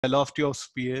velocity of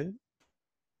sphere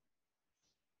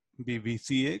be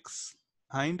Vcx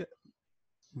and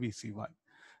Vcy.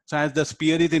 So as the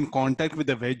sphere is in contact with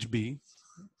the wedge B,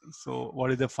 so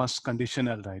what is the first condition?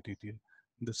 I'll write it here.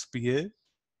 The sphere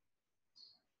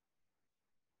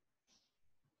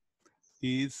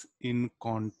is in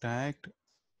contact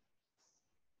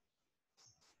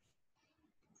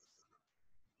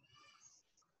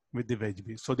with the wedge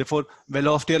B. So therefore,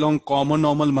 velocity along common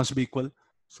normal must be equal.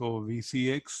 So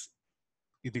Vcx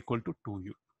is equal to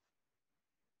 2u.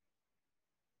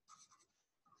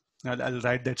 I'll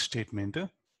write that statement.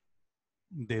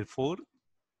 Therefore,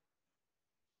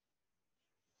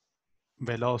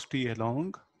 velocity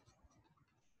along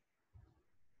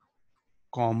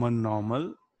common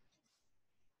normal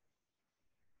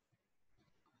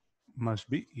must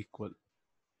be equal.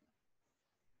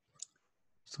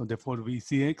 So therefore,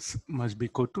 Vcx must be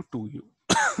equal to 2u.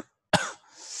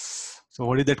 So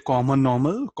what is that common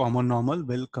normal? Common normal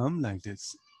will come like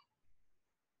this.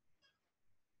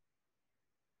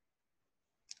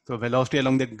 So velocity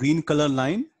along the green color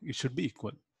line, it should be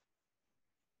equal.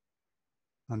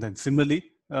 And then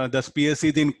similarly, the sphere is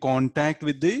in contact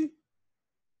with the,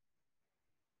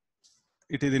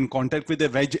 it is in contact with the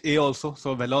wedge A also.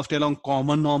 So velocity along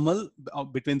common normal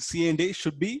between C and A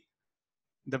should be,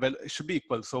 should be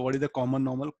equal. So what is the common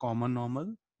normal? Common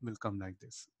normal will come like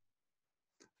this.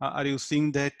 Are you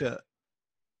seeing that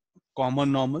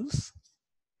common normals?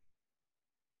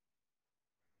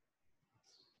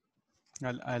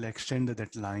 I'll extend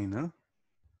that line.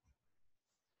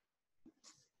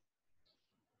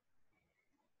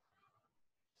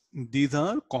 These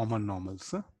are common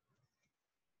normals.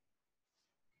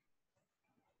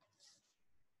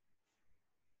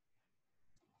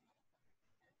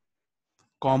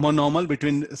 Common normal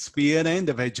between sphere and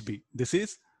the wedge B. This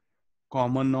is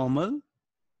common normal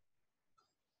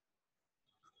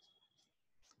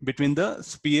between the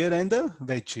sphere and the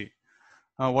wedge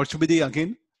A. What should be the,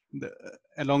 again,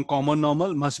 along common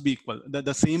normal must be equal.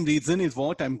 The same reason is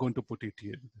what I'm going to put it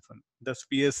here. The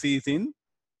sphere C is in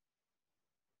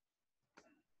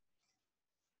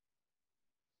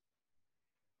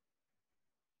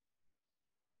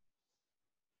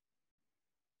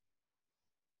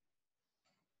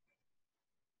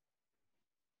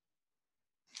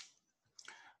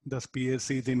the sphere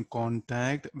C is in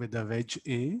contact with the wedge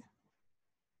A.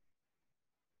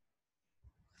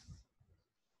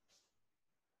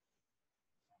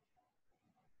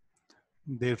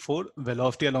 Therefore,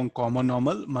 velocity along common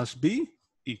normal must be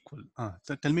equal.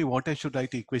 So tell me what I should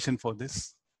write equation for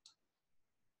this.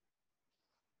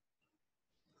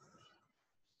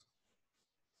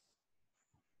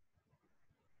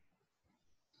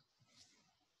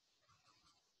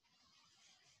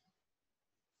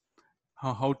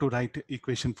 How to write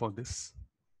equation for this?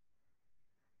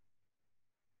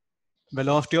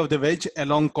 Velocity of the wedge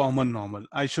along common normal.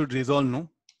 I should resolve, no?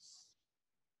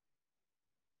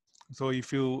 So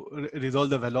if you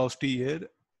resolve the velocity here,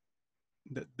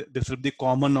 this will be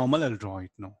common normal. I'll draw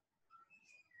it now.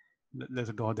 Let's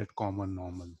draw that common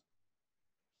normal.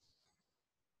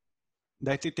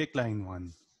 That's it, take line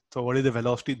 1. So what is the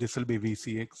velocity? This will be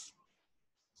Vcx.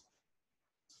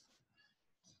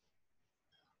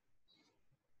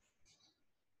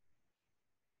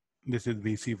 This is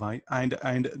Vcy,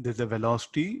 and there's a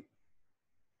velocity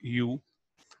u.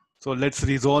 So let's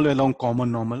resolve along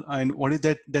common normal. And what is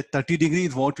that? That 30 degrees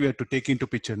is what we have to take into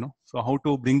picture, no? So how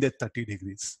to bring that 30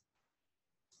 degrees?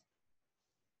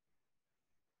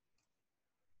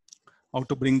 How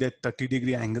to bring that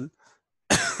 30-degree angle?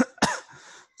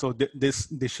 So this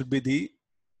should be the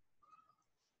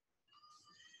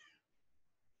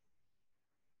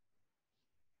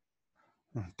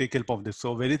take help of this.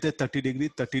 So where is the 30 degree?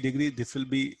 30 degree. This will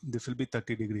be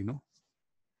 30 degree, no?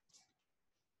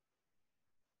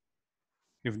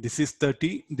 If this is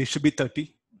 30, this should be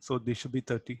 30. So this should be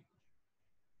 30.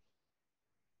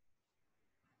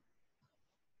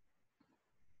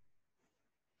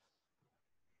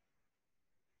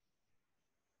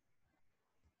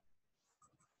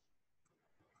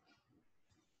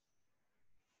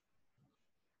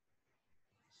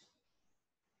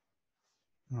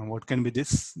 What can be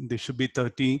this? This should be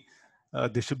 30.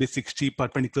 This should be 60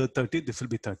 perpendicular 30. This will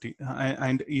be 30.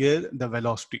 And here the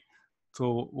velocity.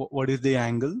 So what is the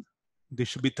angle? This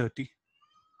should be 30.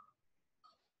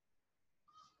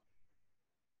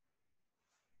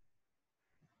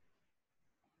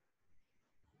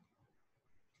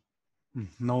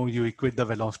 Now you equate the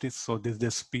velocities. So this is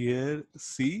the sphere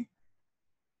C.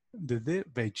 This is the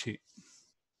wedge A.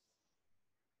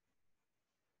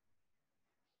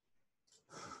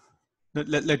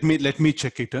 Let me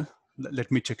check it.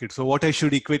 Let me check it. So what I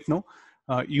should equate now?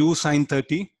 U sine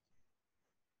 30.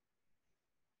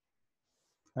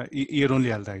 Here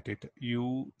only I'll write it.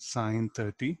 U sine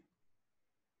 30.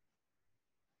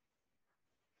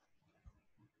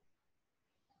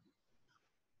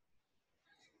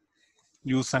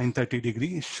 U sine 30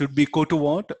 degree should be equal to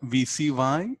what?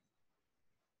 VCY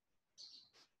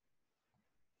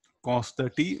cos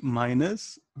 30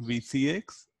 minus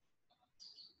VCX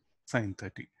sine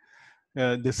 30.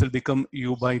 This will become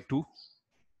U by 2.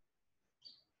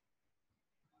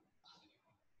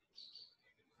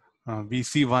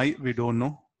 VCY we don't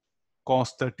know.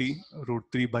 Cos 30 root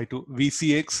 3 by 2.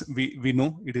 VCX we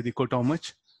know it is equal to how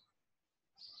much?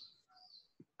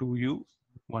 2U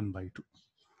 1 by 2.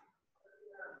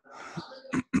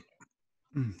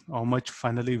 How much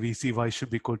finally VCY should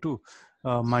be equal to?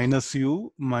 Minus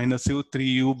U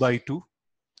 3U by 2.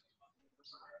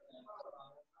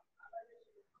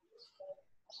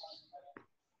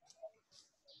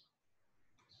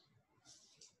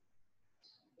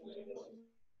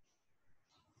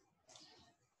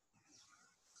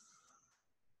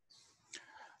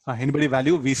 Anybody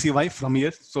value VCY from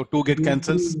here? So 2 get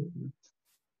cancels.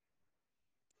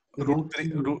 Root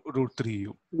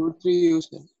 3U. Root 3U,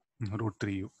 sir. Root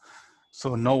 3U.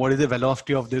 So now what is the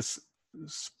velocity of this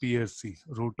sphere C?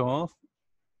 Root of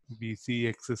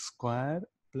VCX square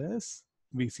plus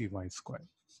VCY square.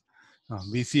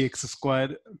 VCX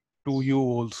square 2U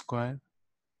whole square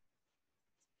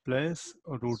plus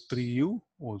root 3U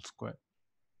whole square.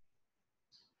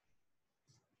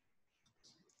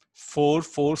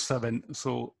 447.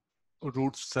 So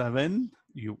root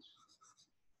 7U.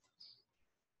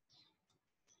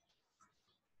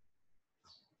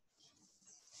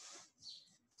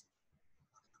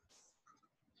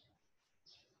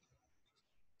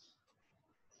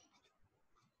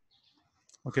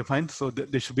 Okay, fine. So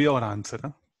this should be our answer.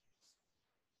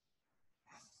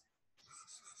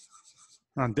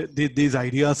 These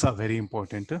ideas are very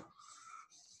important.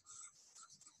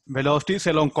 Velocities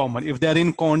along common. If they are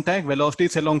in contact,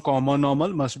 velocities along common normal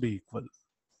must be equal.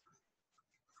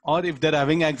 Or if they're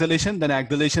having acceleration, then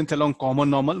accelerations along common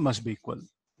normal must be equal.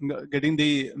 Getting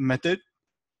the method?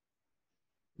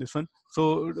 This one.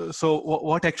 So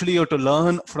what actually you have to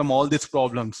learn from all these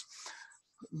problems?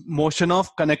 Motion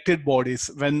of connected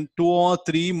bodies. When 2 or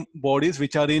 3 bodies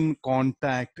which are in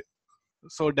contact,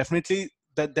 so definitely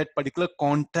that particular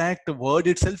contact word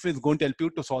itself is going to help you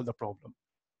to solve the problem.